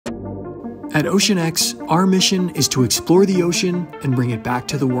At OceanX, our mission is to explore the ocean and bring it back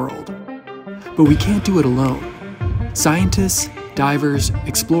to the world. But we can't do it alone. Scientists, divers,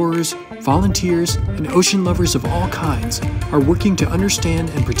 explorers, volunteers, and ocean lovers of all kinds are working to understand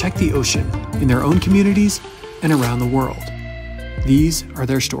and protect the ocean in their own communities and around the world. These are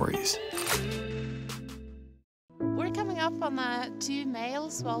their stories. We're coming up on two male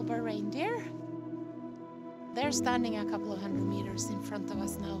Svalbard reindeer. They're standing a couple of hundred meters in front of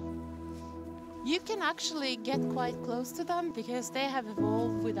us now. You can actually get quite close to them because they have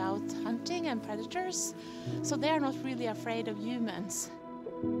evolved without hunting and predators, so they are not really afraid of humans.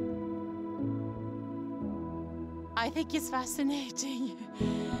 I think it's fascinating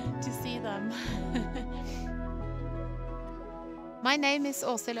to see them. My name is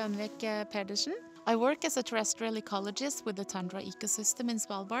Åse Lønvik Pedersen. I work as a terrestrial ecologist with the tundra ecosystem in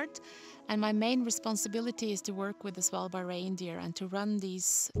Svalbard, and my main responsibility is to work with the Svalbard reindeer and to run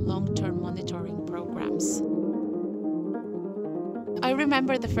these long-term monitoring programs. I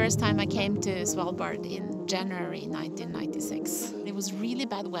remember the first time I came to Svalbard in January 1996. It was really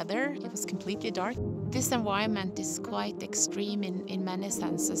bad weather, it was completely dark. This environment is quite extreme in many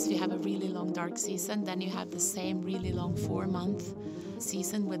senses. You have a really long dark season, then you have the same really long 4-month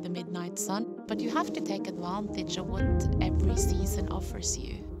season with the midnight sun. But you have to take advantage of what every season offers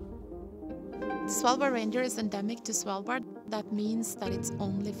you. The Svalbard reindeer is endemic to Svalbard. That means that it's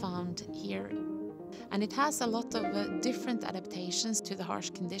only found here. And it has a lot of different adaptations to the harsh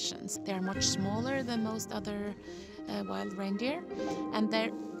conditions. They are much smaller than most other wild reindeer, and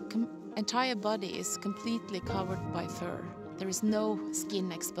their entire body is completely covered by fur. There is no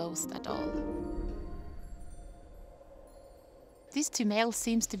skin exposed at all. These two males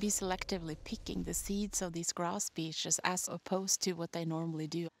seems to be selectively picking the seeds of these grass species as opposed to what they normally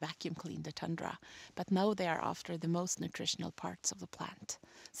do, vacuum clean the tundra. But now they are after the most nutritional parts of the plant,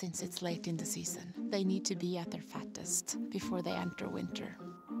 since it's late in the season. They need to be at their fattest before they enter winter.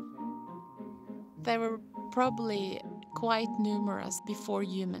 They were probably quite numerous before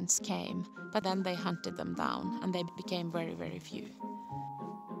humans came, but then they hunted them down and they became very, very few.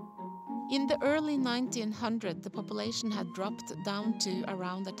 In the early 1900s, the population had dropped down to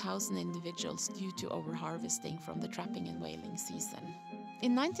around 1,000 individuals due to overharvesting from the trapping and whaling season.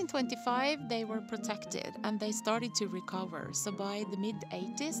 In 1925, they were protected and they started to recover. So by the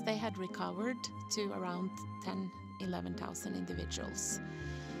mid-80s, they had recovered to around 11,000 individuals.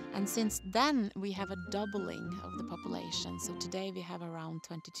 And since then, we have a doubling of the population. So today we have around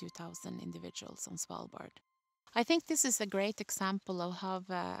 22,000 individuals on Svalbard. I think this is a great example of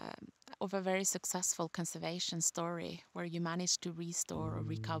a very successful conservation story where you manage to restore or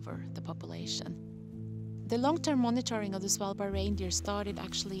recover the population. The long-term monitoring of the Svalbard reindeer started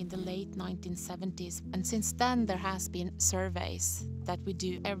actually in the late 1970s, and since then there has been surveys that we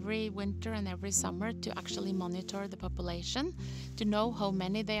do every winter and every summer to actually monitor the population, to know how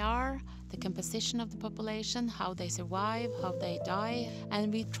many they are, the composition of the population, how they survive, how they die,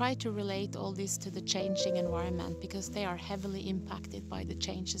 and we try to relate all this to the changing environment because they are heavily impacted by the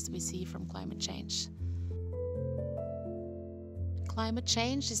changes we see from climate change. Climate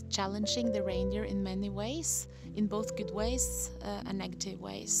change is challenging the reindeer in many ways, in both good ways and negative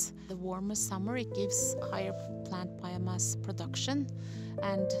ways. The warmer summer, it gives higher plant biomass production,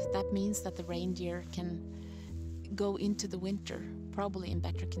 and that means that the reindeer can go into the winter probably in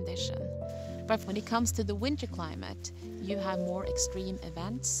better condition. But when it comes to the winter climate, you have more extreme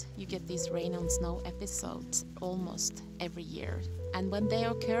events. You get these rain and snow episodes almost every year. And when they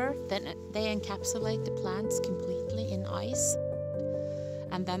occur, then they encapsulate the plants completely in ice,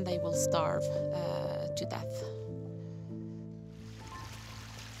 and then they will starve to death.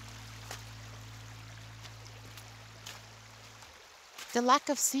 The lack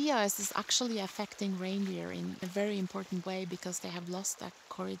of sea ice is actually affecting reindeer in a very important way because they have lost that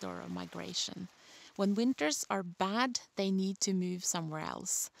corridor of migration. When winters are bad, they need to move somewhere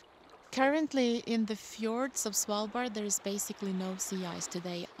else. Currently in the fjords of Svalbard there is basically no sea ice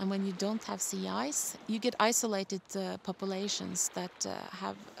today, and when you don't have sea ice you get isolated populations that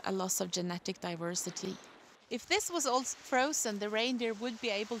have a loss of genetic diversity. If this was all frozen, the reindeer would be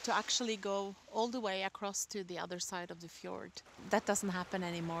able to actually go all the way across to the other side of the fjord. That doesn't happen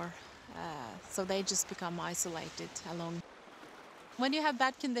anymore, so they just become isolated along. When you have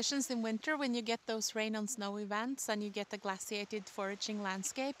bad conditions in winter, when you get those rain and snow events and you get a glaciated foraging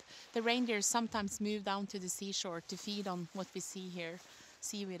landscape, the reindeer sometimes move down to the seashore to feed on what we see here,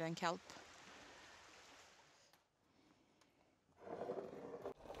 seaweed and kelp.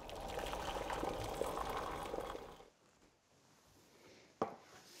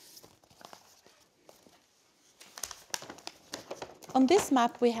 On this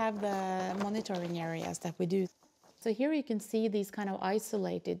map, we have the monitoring areas that we do. So here you can see these kind of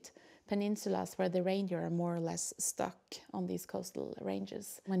isolated peninsulas where the reindeer are more or less stuck on these coastal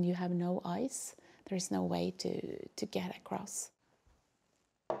ranges. When you have no ice, there is no way to get across.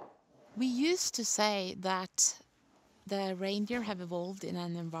 We used to say that the reindeer have evolved in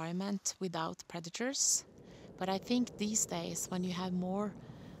an environment without predators, but I think these days when you have more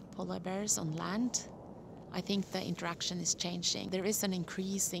polar bears on land, I think the interaction is changing. There is an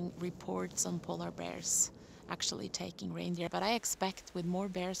increasing reports on polar bears actually taking reindeer, but I expect with more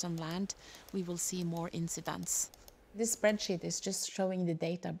bears on land, we will see more incidents. This spreadsheet is just showing the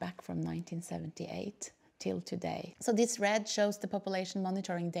data back from 1978 till today. So this red shows the population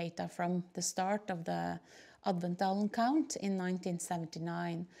monitoring data from the start of the Adventdalen count in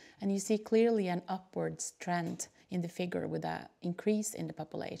 1979, and you see clearly an upwards trend in the figure with an increase in the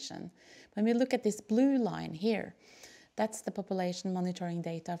population. When we look at this blue line here, that's the population monitoring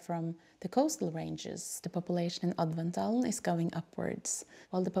data from the coastal ranges. The population in Adventdalen is going upwards,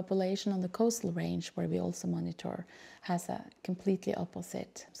 while the population on the coastal range, where we also monitor, has a completely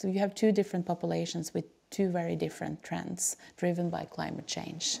opposite. So you have two different populations with two very different trends driven by climate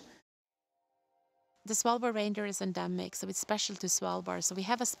change. The Svalbard reindeer is endemic, so it's special to Svalbard, so we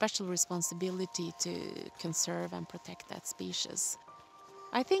have a special responsibility to conserve and protect that species.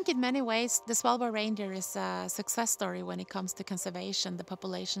 I think in many ways the Svalbard reindeer is a success story when it comes to conservation. The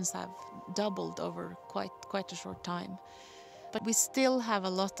populations have doubled over quite a short time. But we still have a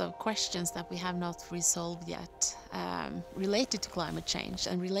lot of questions that we have not resolved yet, related to climate change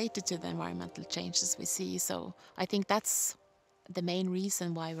and related to the environmental changes we see. So I think that's the main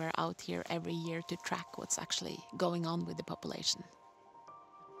reason why we're out here every year to track what's actually going on with the population.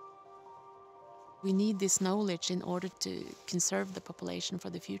 We need this knowledge in order to conserve the population for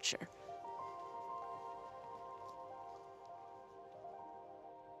the future.